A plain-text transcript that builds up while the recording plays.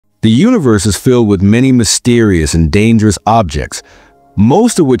The universe is filled with many mysterious and dangerous objects,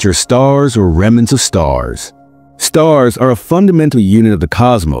 most of which are stars or remnants of stars. Stars are a fundamental unit of the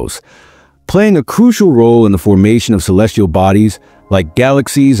cosmos, playing a crucial role in the formation of celestial bodies like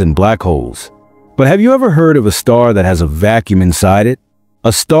galaxies and black holes. But have you ever heard of a star that has a vacuum inside it?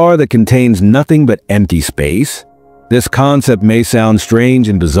 A star that contains nothing but empty space? This concept may sound strange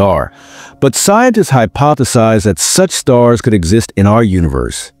and bizarre, but scientists hypothesize that such stars could exist in our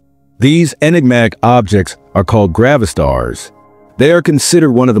universe. These enigmatic objects are called gravastars. They are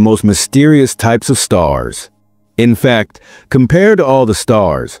considered one of the most mysterious types of stars. In fact, compared to all the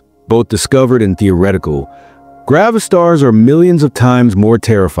stars, both discovered and theoretical, gravastars are millions of times more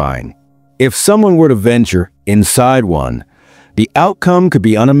terrifying. If someone were to venture inside one, the outcome could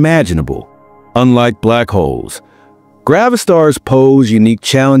be unimaginable. Unlike black holes, gravastars pose unique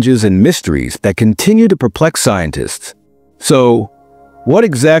challenges and mysteries that continue to perplex scientists. So, what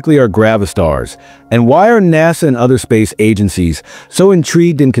exactly are gravastars, and why are NASA and other space agencies so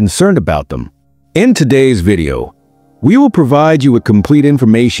intrigued and concerned about them? In today's video, we will provide you with complete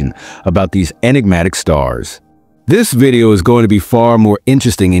information about these enigmatic stars. This video is going to be far more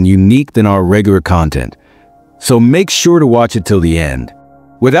interesting and unique than our regular content, so make sure to watch it till the end.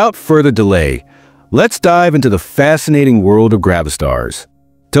 Without further delay, let's dive into the fascinating world of gravastars.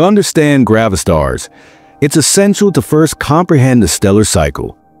 To understand gravastars, it's essential to first comprehend the stellar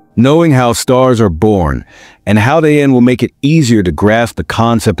cycle. Knowing how stars are born and how they end will make it easier to grasp the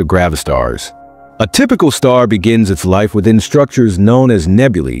concept of gravastars. A typical star begins its life within structures known as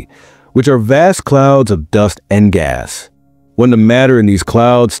nebulae, which are vast clouds of dust and gas. When the matter in these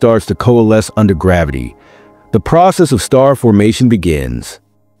clouds starts to coalesce under gravity, the process of star formation begins.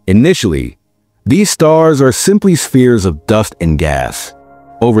 Initially, these stars are simply spheres of dust and gas.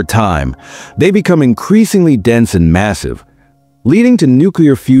 Over time, they become increasingly dense and massive, leading to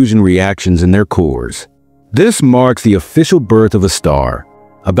nuclear fusion reactions in their cores. This marks the official birth of a star.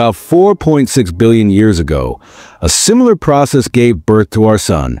 About 4.6 billion years ago, a similar process gave birth to our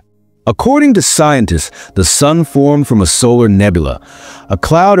Sun. According to scientists, the Sun formed from a solar nebula, a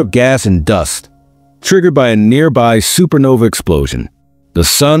cloud of gas and dust, triggered by a nearby supernova explosion. The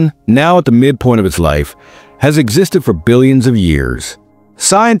Sun, now at the midpoint of its life, has existed for billions of years.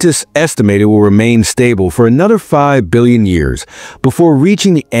 Scientists estimate it will remain stable for another 5 billion years before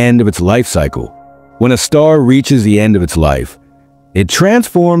reaching the end of its life cycle. When a star reaches the end of its life, it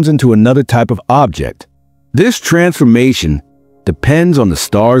transforms into another type of object. This transformation depends on the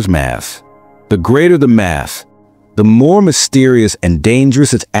star's mass. The greater the mass, the more mysterious and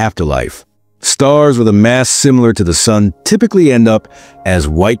dangerous its afterlife. Stars with a mass similar to the Sun typically end up as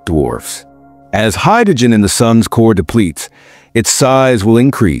white dwarfs. As hydrogen in the Sun's core depletes, its size will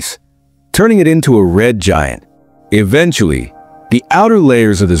increase, turning it into a red giant. Eventually, the outer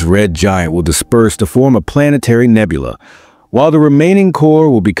layers of this red giant will disperse to form a planetary nebula, while the remaining core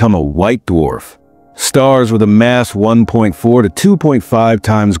will become a white dwarf. Stars with a mass 1.4 to 2.5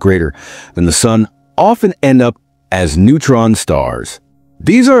 times greater than the Sun often end up as neutron stars.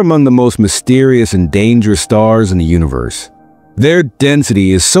 These are among the most mysterious and dangerous stars in the universe. Their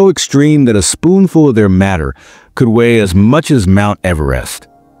density is so extreme that a spoonful of their matter could weigh as much as Mount Everest.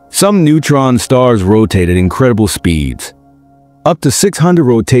 Some neutron stars rotate at incredible speeds, up to 600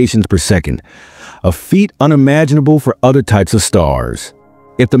 rotations per second, a feat unimaginable for other types of stars.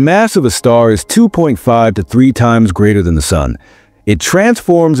 If the mass of a star is 2.5 to 3 times greater than the Sun, it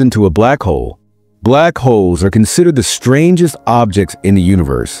transforms into a black hole. Black holes are considered the strangest objects in the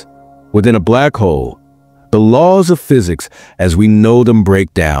universe. Within a black hole, the laws of physics as we know them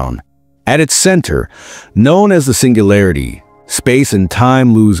break down. At its center, known as the singularity, space and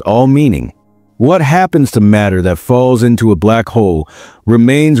time lose all meaning. What happens to matter that falls into a black hole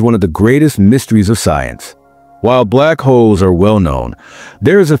remains one of the greatest mysteries of science. While black holes are well known,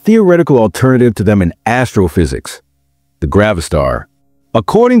 there is a theoretical alternative to them in astrophysics, the gravastar.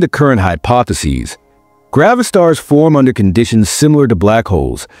 According to current hypotheses, gravastars form under conditions similar to black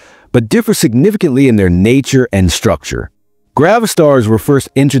holes, but differ significantly in their nature and structure. Gravastars were first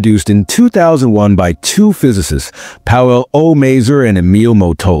introduced in 2001 by two physicists, Paolo Mazur and Emil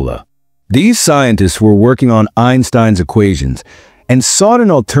Motola. These scientists were working on Einstein's equations and sought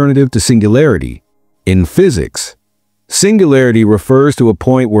an alternative to singularity. In physics, singularity refers to a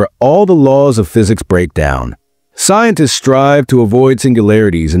point where all the laws of physics break down. Scientists strive to avoid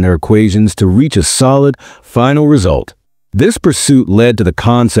singularities in their equations to reach a solid, final result. This pursuit led to the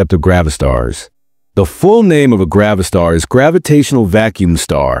concept of gravastars. The full name of a gravistar is gravitational vacuum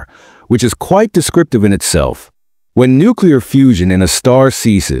star, which is quite descriptive in itself. When nuclear fusion in a star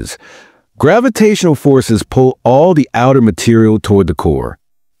ceases, gravitational forces pull all the outer material toward the core.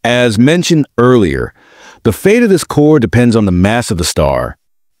 As mentioned earlier, the fate of this core depends on the mass of the star.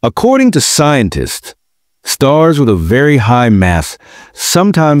 According to scientists, stars with a very high mass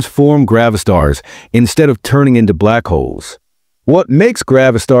sometimes form gravastars instead of turning into black holes. What makes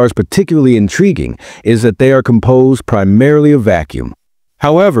gravastars particularly intriguing is that they are composed primarily of vacuum.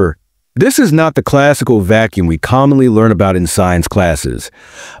 However, this is not the classical vacuum we commonly learn about in science classes,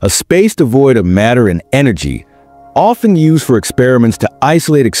 a space devoid of matter and energy, often used for experiments to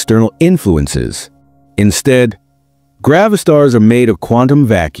isolate external influences. Instead, gravastars are made of quantum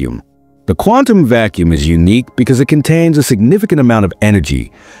vacuum. The quantum vacuum is unique because it contains a significant amount of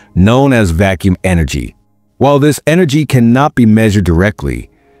energy, known as vacuum energy. While this energy cannot be measured directly,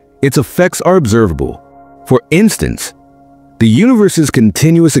 its effects are observable. For instance, the universe's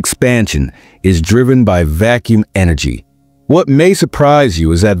continuous expansion is driven by vacuum energy. What may surprise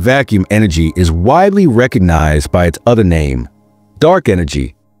you is that vacuum energy is widely recognized by its other name, dark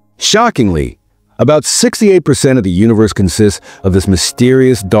energy. Shockingly, about 68% of the universe consists of this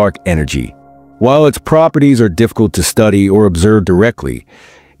mysterious dark energy. While its properties are difficult to study or observe directly,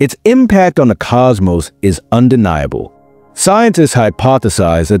 its impact on the cosmos is undeniable. Scientists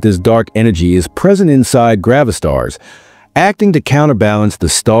hypothesize that this dark energy is present inside gravastars, acting to counterbalance the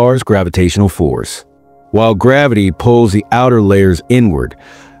star's gravitational force. While gravity pulls the outer layers inward,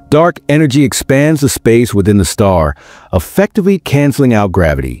 dark energy expands the space within the star, effectively canceling out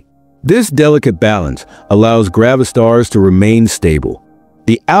gravity. This delicate balance allows gravastars to remain stable.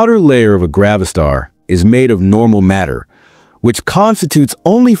 The outer layer of a gravastar is made of normal matter, which constitutes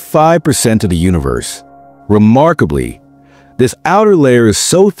only 5% of the universe. Remarkably, this outer layer is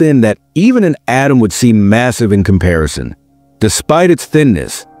so thin that even an atom would seem massive in comparison. Despite its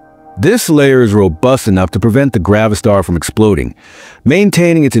thinness, this layer is robust enough to prevent the gravastar from exploding,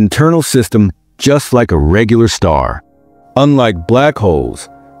 maintaining its internal system just like a regular star. Unlike black holes,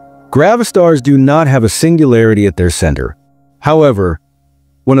 gravastars do not have a singularity at their center. However,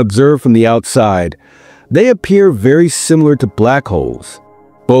 when observed from the outside, they appear very similar to black holes.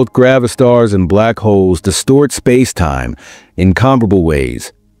 Both gravastars and black holes distort space-time in comparable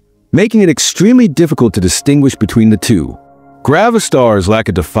ways, making it extremely difficult to distinguish between the two. Gravastars lack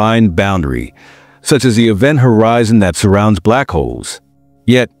a defined boundary, such as the event horizon that surrounds black holes.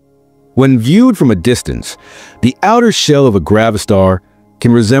 Yet, when viewed from a distance, the outer shell of a gravastar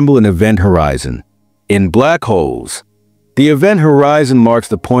can resemble an event horizon. In black holes, the event horizon marks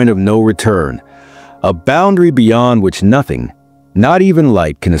the point of no return, a boundary beyond which nothing, not even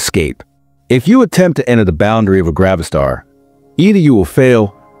light, can escape. If you attempt to enter the boundary of a gravastar, either you will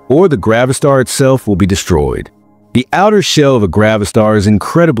fail or the gravastar itself will be destroyed. The outer shell of a gravastar is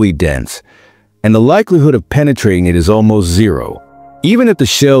incredibly dense, and the likelihood of penetrating it is almost zero. Even if the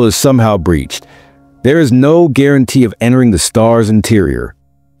shell is somehow breached, there is no guarantee of entering the star's interior.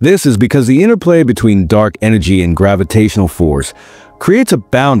 This is because the interplay between dark energy and gravitational force creates a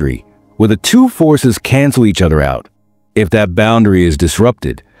boundary where the two forces cancel each other out. If that boundary is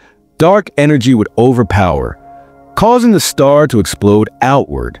disrupted, dark energy would overpower, causing the star to explode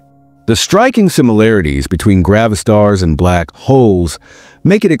outward. The striking similarities between gravastars and black holes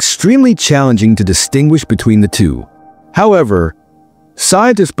make it extremely challenging to distinguish between the two. However,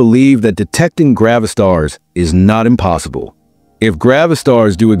 scientists believe that detecting gravastars is not impossible. If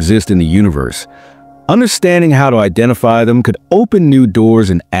gravastars do exist in the universe, understanding how to identify them could open new doors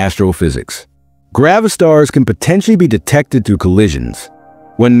in astrophysics. Gravastars can potentially be detected through collisions.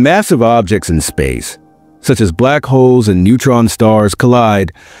 When massive objects in space, such as black holes and neutron stars,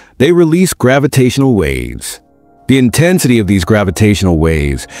 collide, they release gravitational waves. The intensity of these gravitational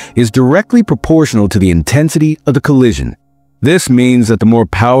waves is directly proportional to the intensity of the collision. This means that the more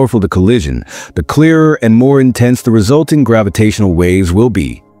powerful the collision, the clearer and more intense the resulting gravitational waves will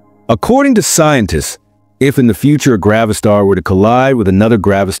be. According to scientists, if in the future a gravastar were to collide with another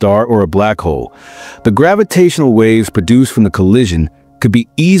gravastar or a black hole, the gravitational waves produced from the collision could be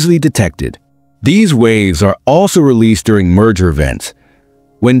easily detected. These waves are also released during merger events,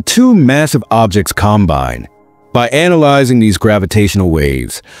 when two massive objects combine. By analyzing these gravitational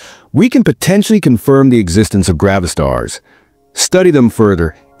waves, we can potentially confirm the existence of gravastars, study them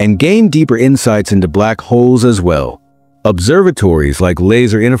further, and gain deeper insights into black holes as well. Observatories like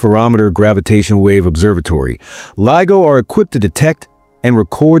Laser Interferometer Gravitational Wave Observatory, LIGO, are equipped to detect and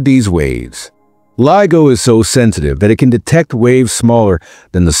record these waves. LIGO is so sensitive that it can detect waves smaller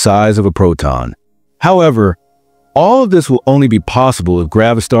than the size of a proton. However, all of this will only be possible if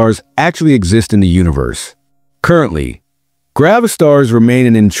gravastars actually exist in the universe. Currently, gravastars remain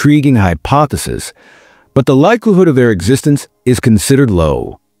an intriguing hypothesis, but the likelihood of their existence is considered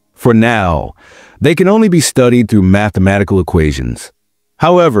low. For now, they can only be studied through mathematical equations.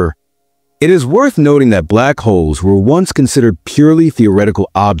 However, it is worth noting that black holes were once considered purely theoretical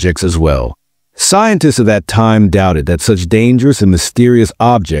objects as well. Scientists of that time doubted that such dangerous and mysterious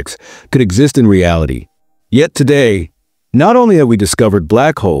objects could exist in reality. Yet today, not only have we discovered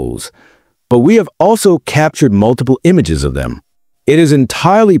black holes, but we have also captured multiple images of them. It is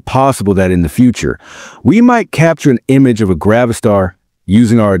entirely possible that in the future, we might capture an image of a gravistar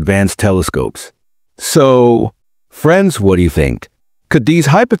using our advanced telescopes. So, friends, what do you think? Could these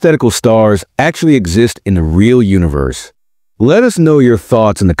hypothetical stars actually exist in the real universe? Let us know your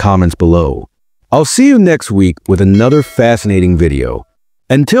thoughts in the comments below. I'll see you next week with another fascinating video.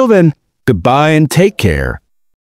 Until then, goodbye and take care.